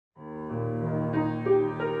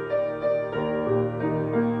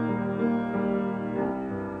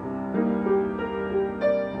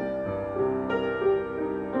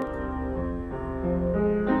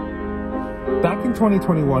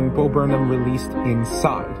2021, Bo Burnham released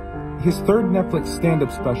Inside, his third Netflix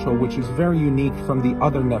stand-up special, which is very unique from the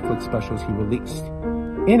other Netflix specials he released.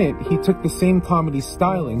 In it, he took the same comedy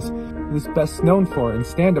stylings he was best known for in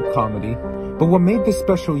stand-up comedy, but what made this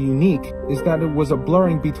special unique is that it was a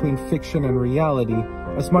blurring between fiction and reality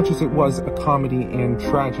as much as it was a comedy and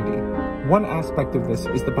tragedy. One aspect of this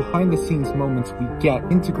is the behind-the-scenes moments we get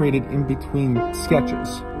integrated in between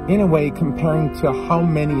sketches, in a way comparing to how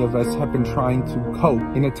many of us have been trying to cope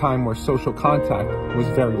in a time where social contact was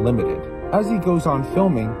very limited. As he goes on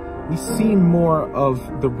filming, we see more of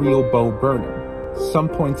the real Bo Burnham. Some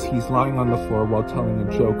points he's lying on the floor while telling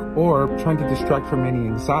a joke or trying to distract from any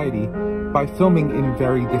anxiety by filming in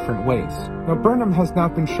very different ways. Now, Burnham has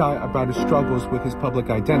not been shy about his struggles with his public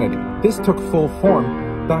identity. This took full form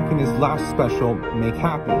back in his last special, Make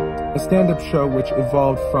Happy, a stand-up show which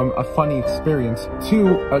evolved from a funny experience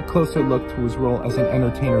to a closer look to his role as an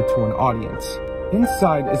entertainer to an audience.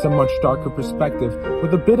 Inside is a much darker perspective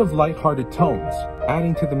with a bit of lighthearted tones,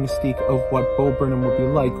 adding to the mystique of what Bo Burnham would be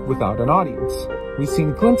like without an audience. We've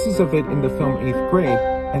seen glimpses of it in the film 8th Grade,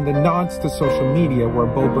 and the nods to social media where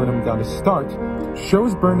Bo Burnham got his start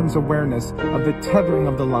shows Burnham's awareness of the tethering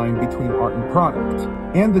of the line between art and product,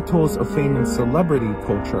 and the tools of fame and celebrity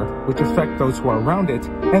culture which affect those who are around it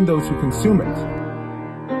and those who consume it.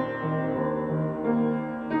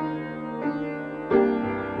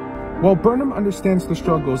 While Burnham understands the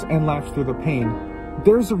struggles and laughs through the pain,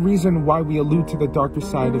 there's a reason why we allude to the darker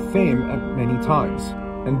side of fame at many times,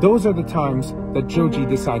 and those are the times that Joji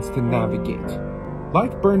decides to navigate.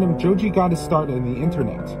 Like Burnham, Joji got his start in the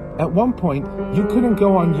internet. At one point, you couldn't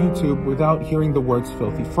go on YouTube without hearing the words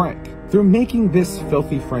Filthy Frank. Through making this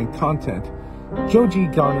Filthy Frank content, Joji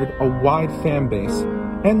garnered a wide fan base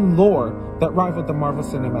and lore that rivaled the Marvel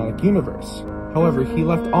Cinematic Universe. However, he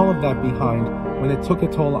left all of that behind when it took a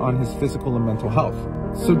toll on his physical and mental health.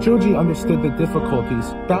 So Joji understood the difficulties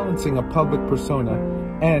balancing a public persona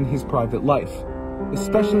and his private life,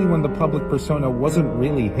 especially when the public persona wasn't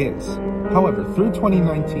really his. However, through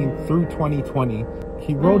 2019 through 2020,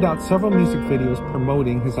 he rolled out several music videos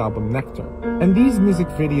promoting his album Nectar. And these music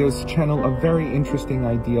videos channel a very interesting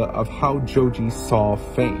idea of how Joji saw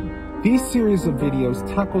fame. These series of videos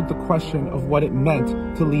tackled the question of what it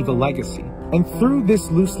meant to leave a legacy. And through this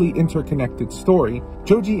loosely interconnected story,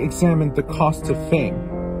 Joji examined the costs of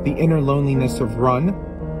fame, the inner loneliness of Run,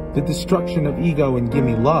 the destruction of ego in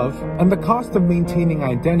Gimme Love, and the cost of maintaining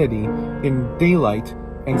identity in Daylight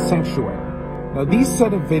and Sanctuary. Now, these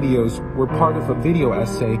set of videos were part of a video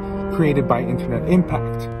essay created by Internet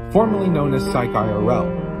Impact, formerly known as Psych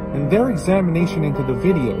IRL. And their examination into the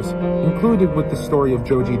videos, included with the story of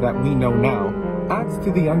Joji that we know now, adds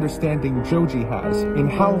to the understanding Joji has in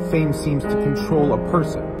how fame seems to control a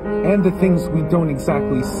person, and the things we don't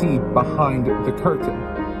exactly see behind the curtain.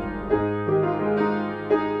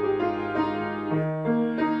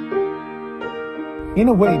 In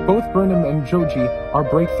a way, both Burnham and Joji are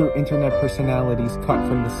breakthrough internet personalities cut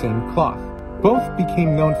from the same cloth. Both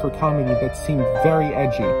became known for comedy that seemed very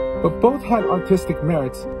edgy, but both had artistic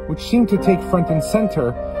merits which seemed to take front and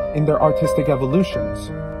center in their artistic evolutions.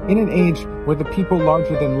 In an age where the people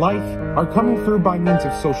larger than life are coming through by means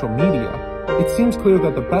of social media, it seems clear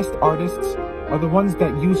that the best artists are the ones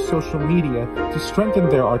that use social media to strengthen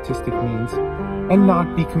their artistic means and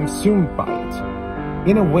not be consumed by it.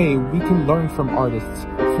 In a way, we can learn from artists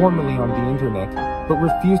formerly on the internet, but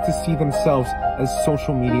refuse to see themselves as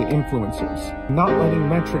social media influencers, not letting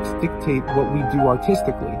metrics dictate what we do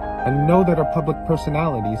artistically, and know that our public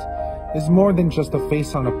personalities is more than just a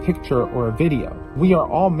face on a picture or a video. We are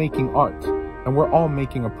all making art, and we're all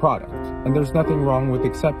making a product, and there's nothing wrong with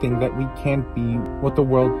accepting that we can't be what the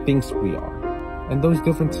world thinks we are. And those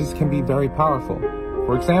differences can be very powerful.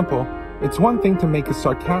 For example, it's one thing to make a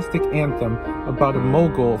sarcastic anthem about a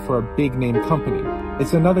mogul for a big-name company.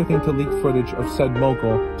 It's another thing to leak footage of said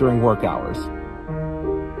mogul during work hours.